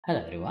Hello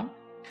everyone.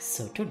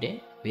 So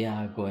today we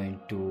are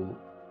going to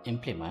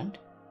implement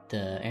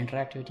the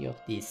interactivity of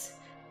this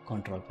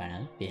control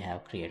panel we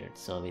have created.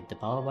 So with the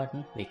power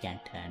button we can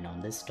turn on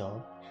the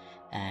stove,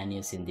 and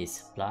using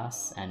these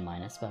plus and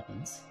minus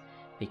buttons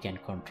we can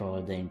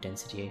control the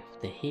intensity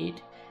of the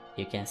heat.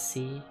 You can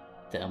see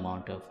the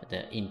amount of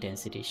the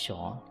intensity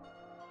shown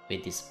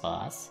with this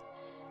bars,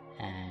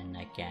 and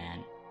I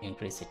can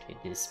increase it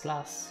with this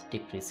plus,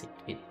 decrease it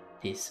with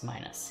this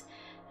minus.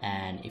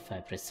 And if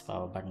I press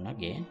power button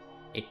again,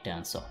 it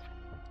turns off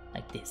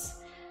like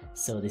this.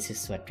 So this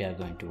is what we are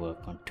going to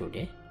work on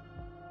today.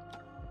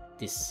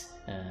 This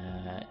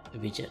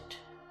widget,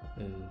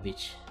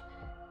 which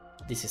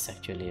this is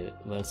actually a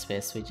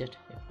workspace widget.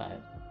 If I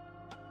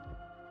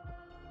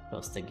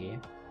close the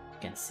game, you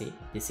can see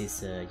this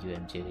is a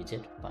UMG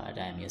widget, but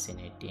I am using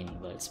it in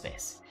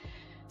workspace.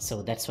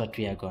 So that's what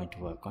we are going to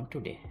work on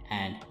today,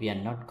 and we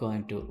are not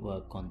going to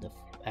work on the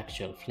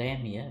actual flame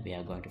here. We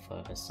are going to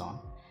focus on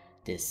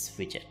this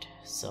widget.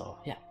 So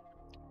yeah,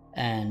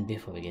 and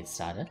before we get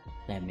started,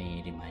 let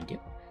me remind you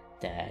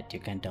that you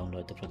can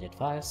download the project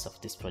files of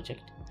this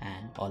project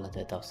and all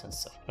other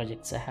thousands of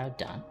projects I have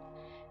done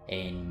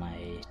in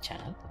my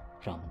channel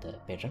from the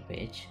Patreon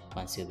page.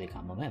 Once you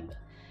become a member,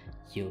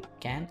 you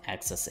can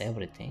access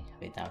everything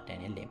without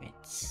any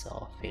limits,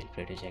 so feel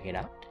free to check it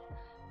out.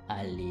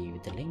 I'll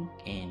leave the link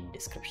in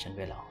description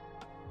below.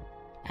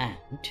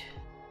 And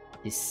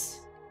this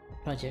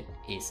project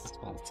is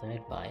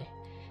sponsored by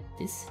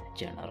this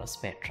generous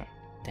patron.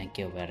 Thank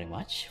you very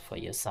much for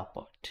your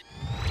support.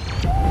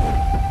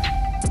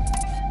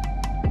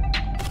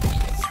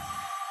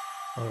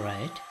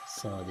 Alright,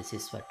 so this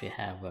is what we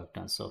have worked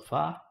on so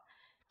far.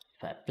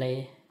 If I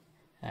play,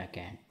 I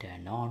can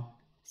turn on.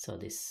 So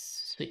this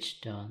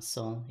switch turns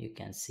on. You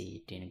can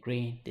see it in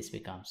green. This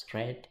becomes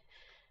red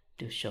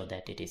to show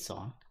that it is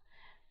on,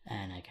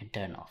 and I can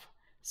turn off.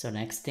 So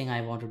next thing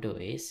I want to do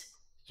is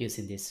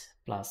using this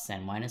plus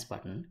and minus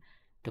button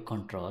to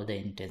control the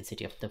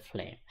intensity of the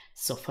flame.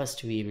 So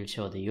first we will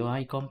show the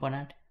UI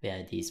component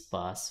where these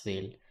bars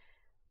will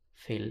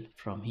fill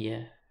from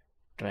here,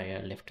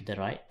 left to the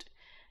right,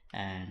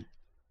 and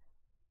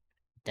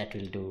that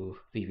will do,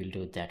 we will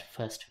do that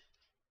first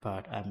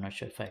part. I'm not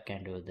sure if I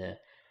can do the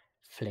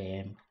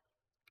flame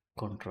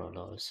control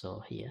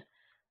also here.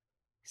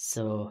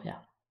 So yeah,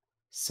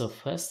 so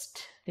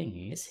first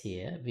thing is,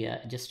 here we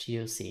are just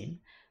using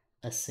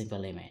a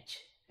simple image,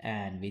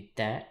 and with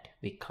that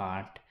we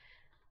can't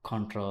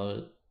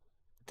control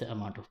the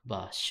amount of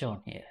bars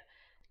shown here.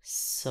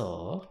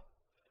 So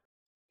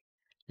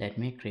let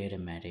me create a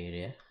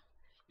material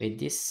with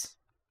this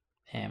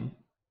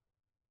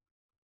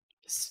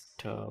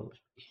stove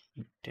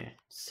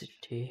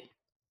intensity,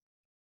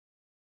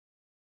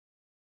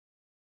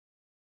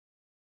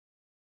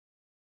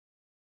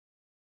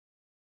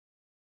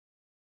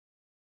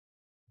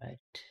 right?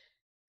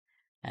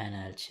 And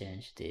I'll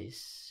change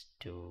this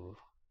to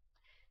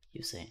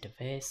user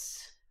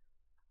interface,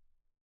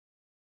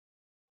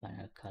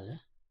 panel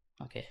color,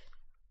 okay.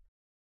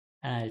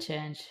 And I'll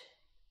change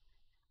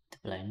the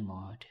blend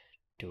mode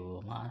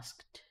to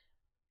masked,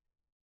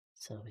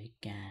 so we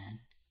can,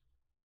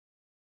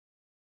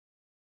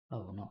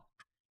 oh no,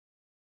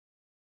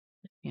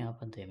 let me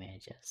open the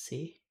image and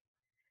see.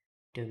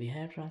 Do we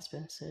have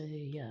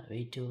transparency? Yeah,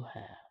 we do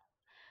have.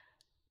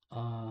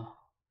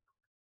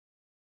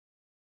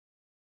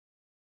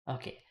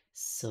 Okay,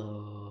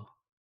 so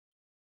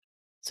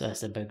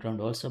as the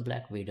background also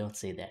black, we don't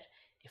see that.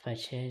 If I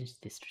change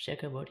this to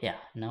checkerboard, yeah,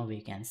 now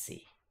we can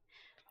see.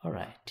 All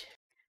right,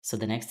 so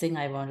the next thing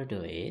I want to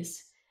do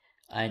is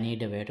I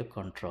need a way to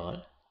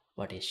control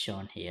what is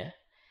shown here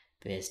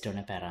based on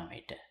a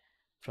parameter.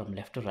 From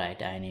left to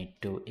right, I need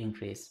to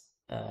increase,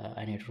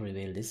 I need to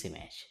reveal this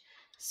image.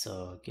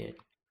 So get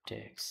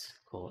text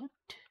code,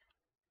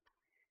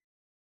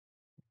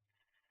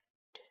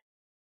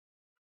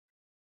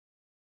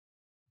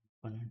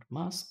 component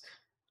mask,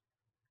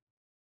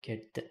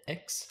 get the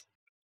X,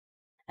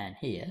 and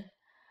here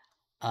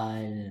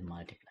I'll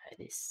multiply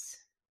this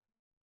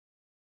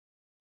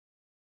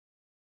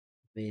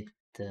with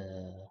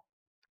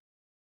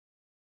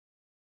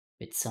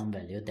some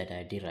value that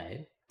I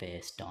derive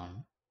based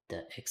on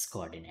the X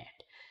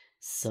coordinate.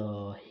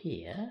 So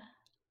here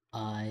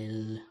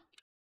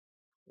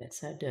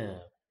let's add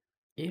a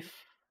if,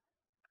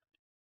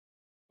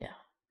 yeah,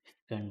 if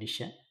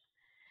condition,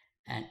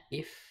 and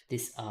if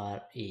this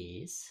R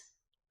is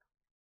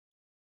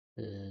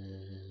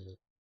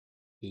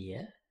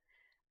here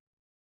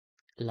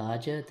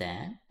larger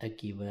than a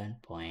given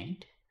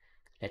point,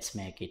 let's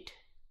make it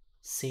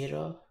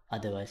 0,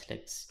 otherwise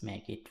let's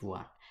make it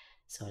 1.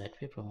 So let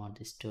me promote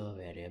this to a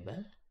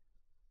variable.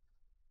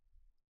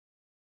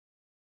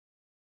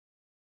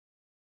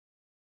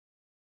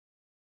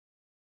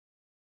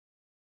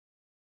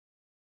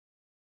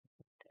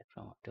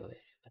 Promote to a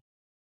variable.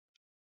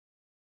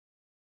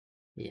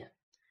 Yeah,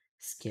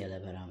 scalar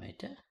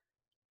parameter.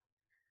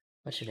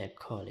 What should I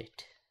call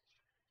it?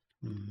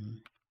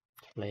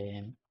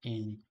 Flame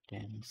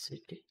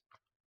intensity.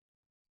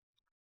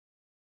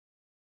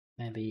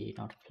 Maybe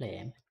not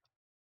flame,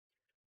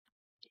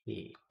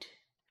 heat.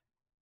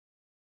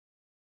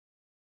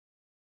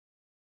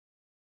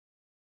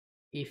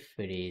 If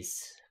it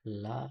is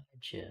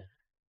larger,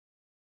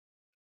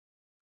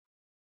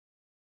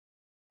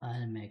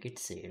 I'll make it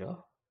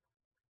 0.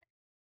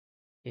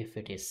 If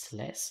it is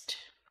less,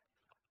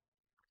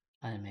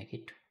 I'll make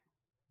it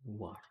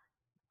 1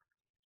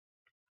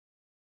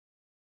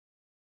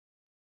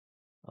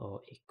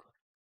 or equal.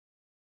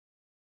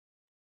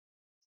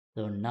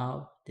 So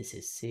now this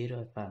is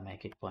 0. If I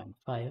make it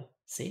 0.5,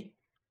 see,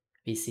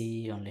 we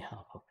see only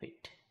half of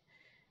it.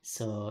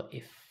 So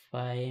if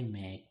I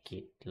make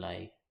it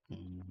like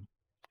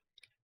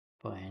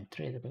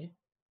 0.33,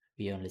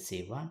 we only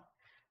see 1.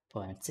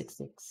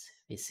 0.66,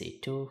 we see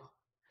 2.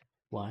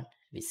 1,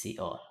 we see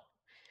all.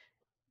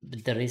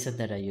 But the reason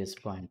that I use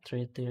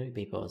 0.33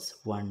 because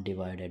 1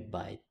 divided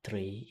by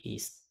 3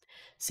 is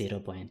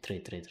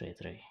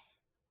 0.3333.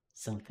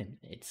 Something,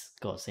 it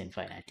goes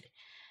infinitely.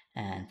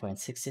 And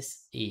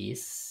 0.66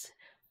 is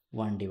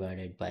 1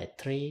 divided by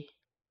 3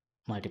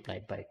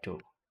 multiplied by 2.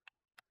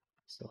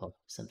 So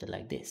something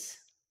like this.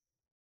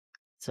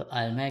 So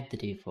I'll make the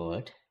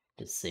default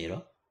to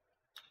 0.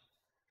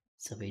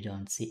 So we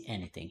don't see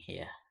anything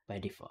here by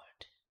default.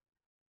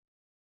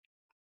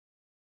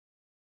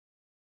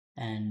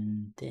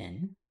 And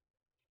then,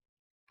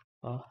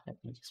 oh,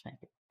 let me just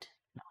make it,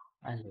 no,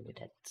 I'll leave it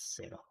at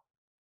 0.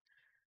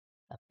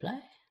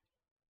 Apply.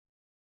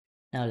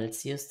 Now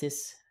let's use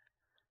this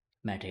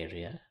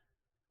material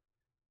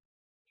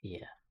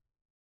here.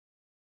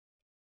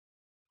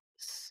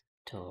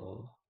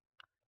 Store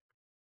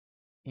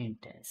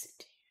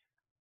intensity.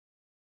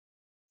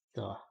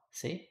 So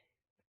see,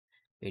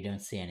 we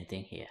don't see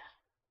anything here.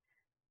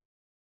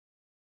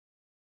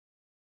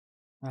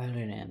 I'll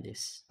rename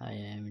this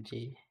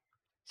img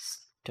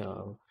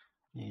store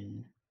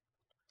intensity.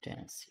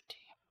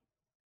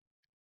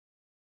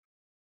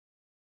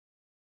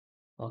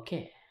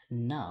 Okay,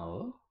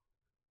 now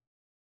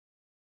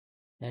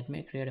let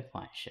me create a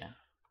function.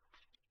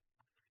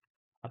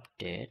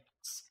 Update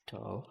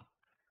store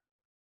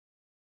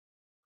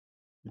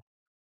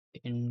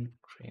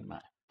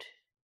increment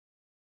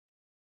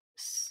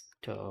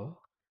store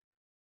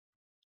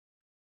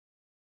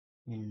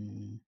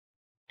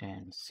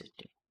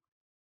intensity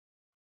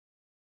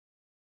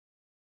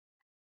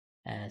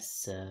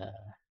as a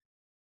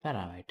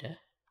parameter.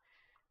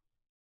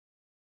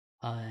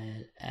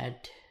 I'll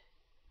add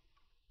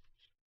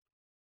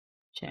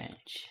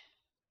change.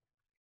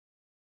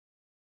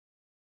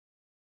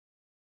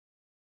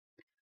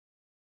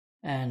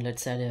 And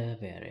let's add a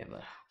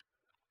variable.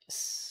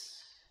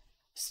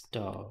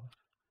 Store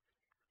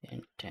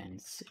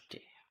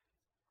intensity.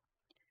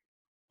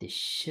 This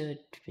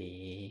should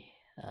be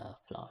a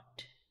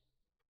float.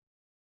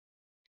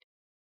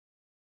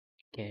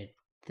 Get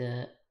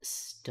the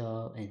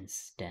store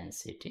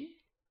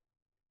intensity.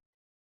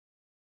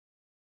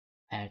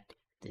 Add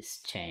this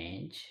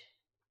change.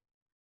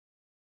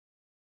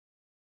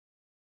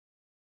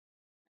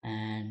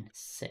 And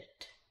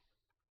set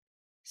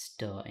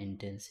store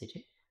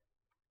intensity.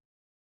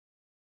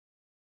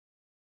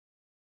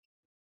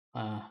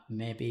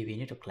 Maybe we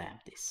need to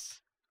clamp this.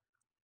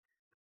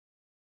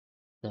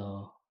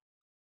 So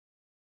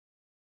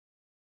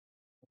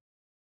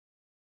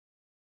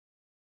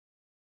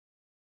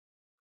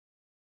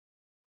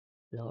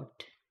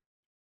float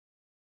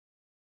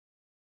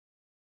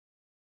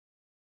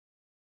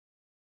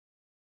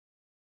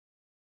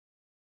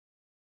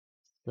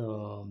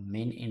so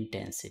min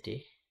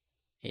intensity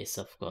is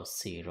of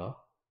course 0.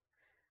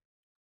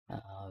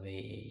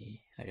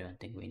 I don't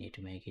think we need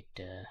to make it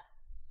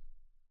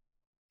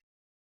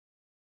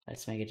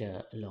let's make it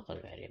a local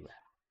variable,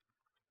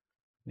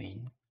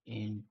 min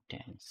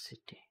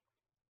intensity,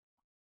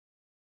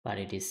 but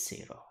it is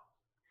 0.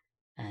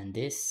 And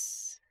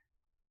this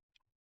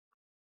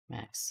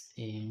max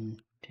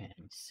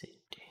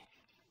intensity.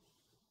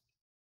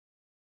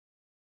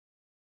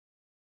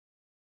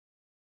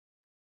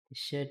 It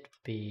should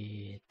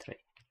be 3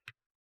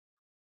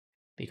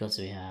 because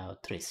we have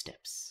 3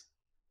 steps.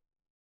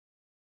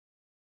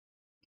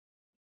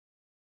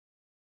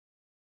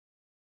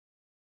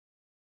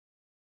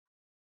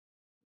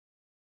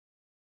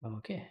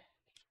 Okay,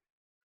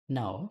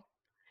 now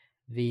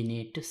we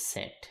need to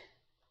set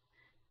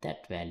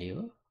that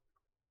value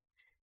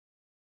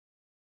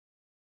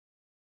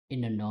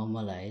in a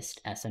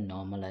normalized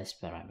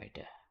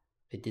parameter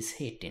with this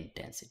heat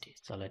intensity.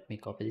 So let me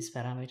copy this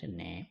parameter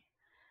name,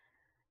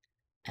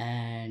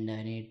 and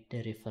I need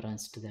the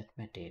reference to that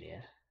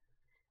material.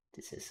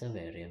 This is a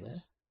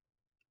variable.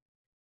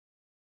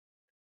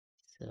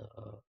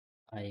 So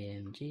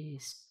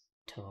img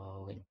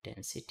store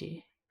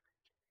intensity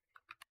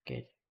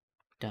get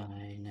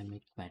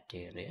dynamic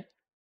material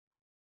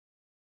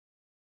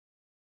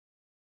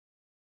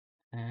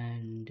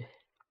and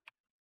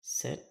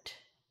set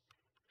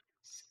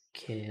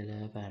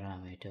scalar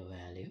parameter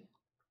value.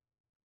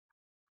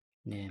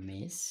 Name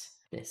is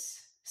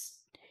this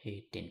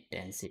heat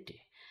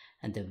intensity,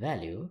 and the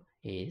value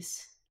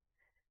is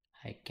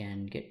I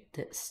can get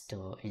the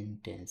store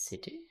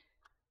intensity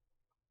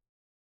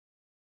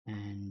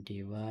and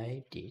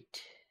divide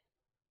it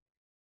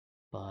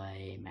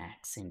by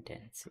max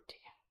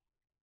intensity.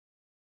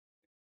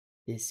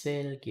 This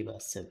will give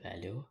us a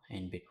value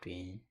in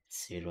between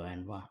 0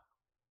 and 1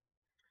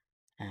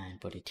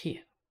 and put it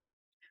here.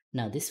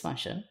 Now this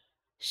function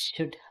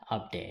should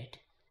update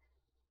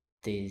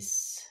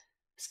this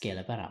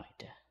scalar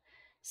parameter.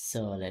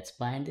 So let's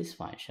bind this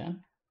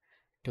function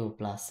to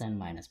plus and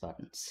minus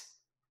buttons.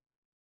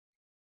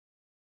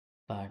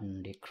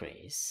 Button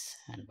decrease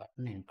and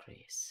button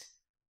increase.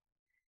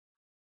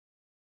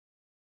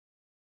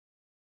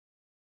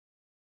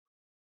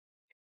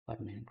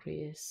 Button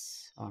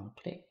increase on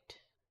clicked.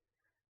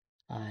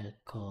 I'll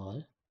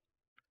call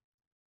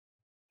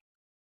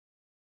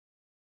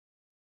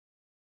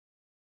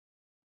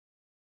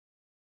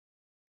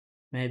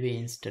maybe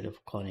instead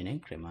of calling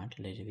increment,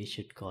 we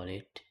should call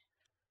it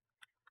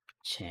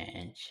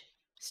change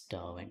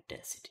stove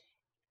intensity.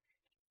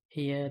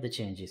 Here the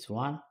change is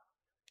 1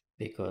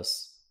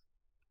 because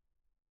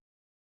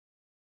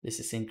this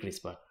is increase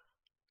button.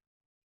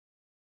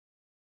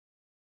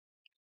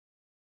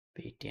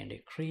 PT and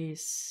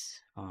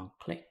decrease on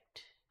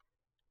clicked.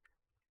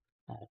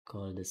 I'll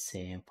call the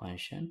same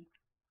function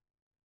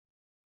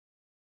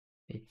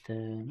with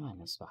the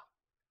minus 1.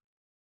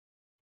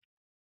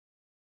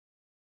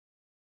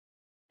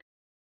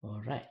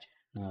 Alright,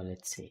 now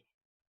let's see.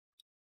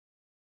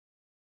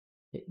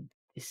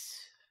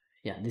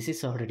 This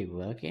is already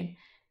working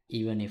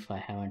even if I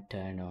haven't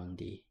turned on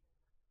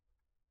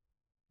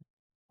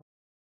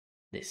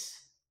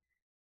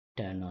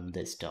turn on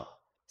this door.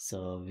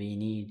 So we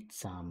need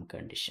some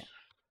condition.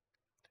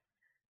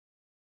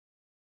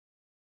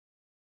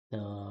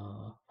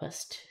 So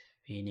first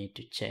we need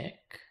to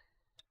check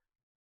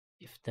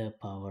if the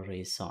power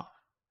is on,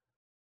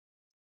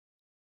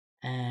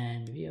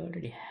 and we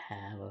already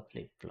have a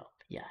flip-flop.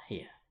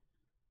 Here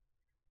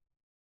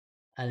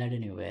I'll add a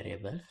new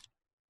variable,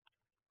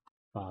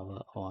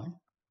 power on,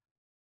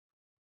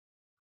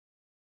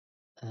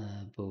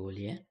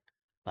 boolean.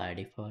 By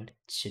default it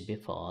should be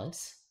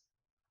false.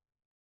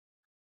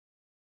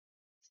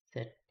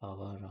 Set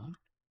power on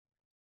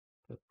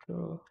to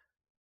true,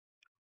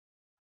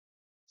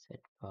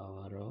 set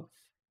power off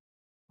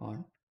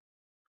on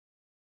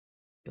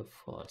to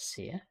false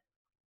here,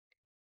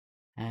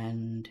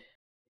 and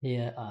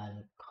here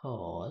I'll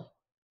call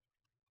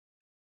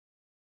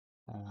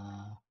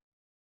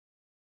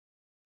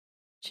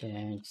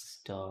change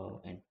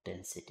stove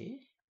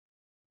intensity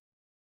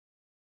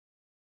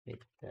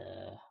with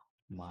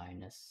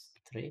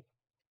 -3,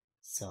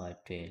 so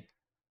it will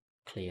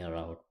clear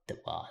out the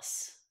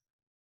bars.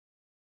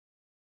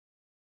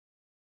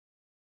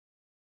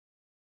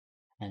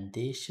 And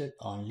these should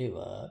only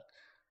work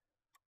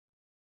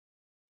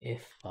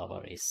if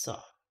power is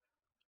on.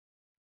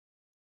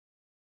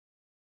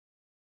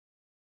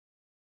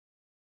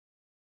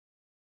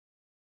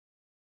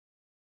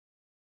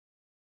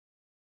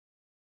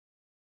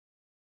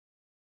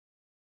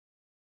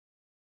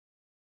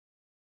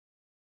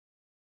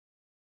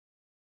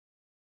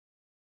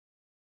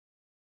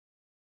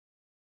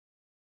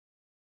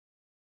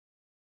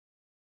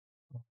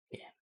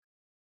 Okay,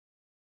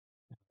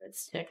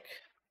 let's check.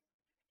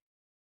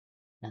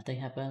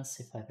 Nothing happens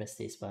if I press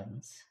these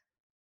buttons,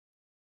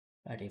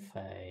 but if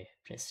I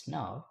press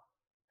now,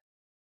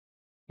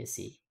 you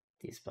see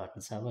these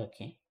buttons are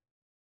working.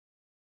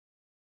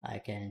 I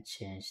can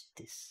change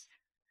this,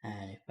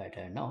 and if I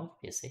turn off,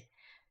 you see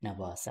now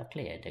bars are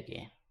cleared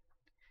again.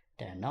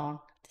 Turn on,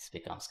 this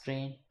becomes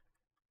green.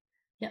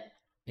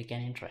 We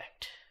can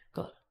interact.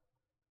 Cool.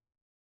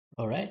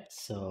 Alright,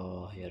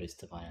 so here is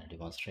the final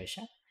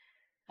demonstration,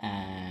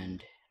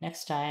 and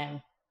next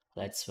time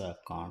let's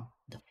work on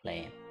the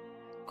flame,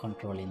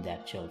 controlling the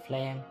actual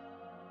flame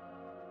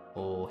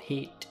or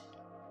heat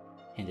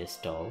in the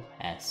stove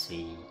as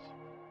the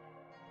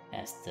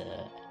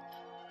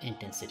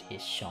intensity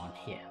is shown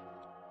here.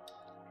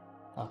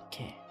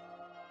 Okay,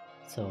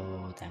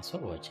 so thanks for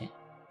watching.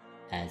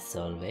 As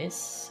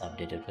always,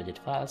 updated project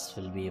files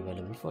will be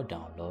available for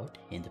download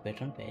in the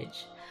Patreon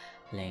page.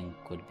 Link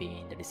could be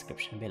in the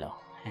description below,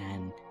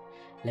 and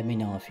let me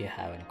know if you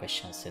have any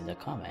questions in the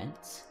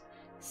comments.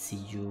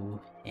 See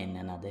you in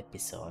another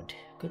episode.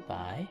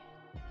 Goodbye.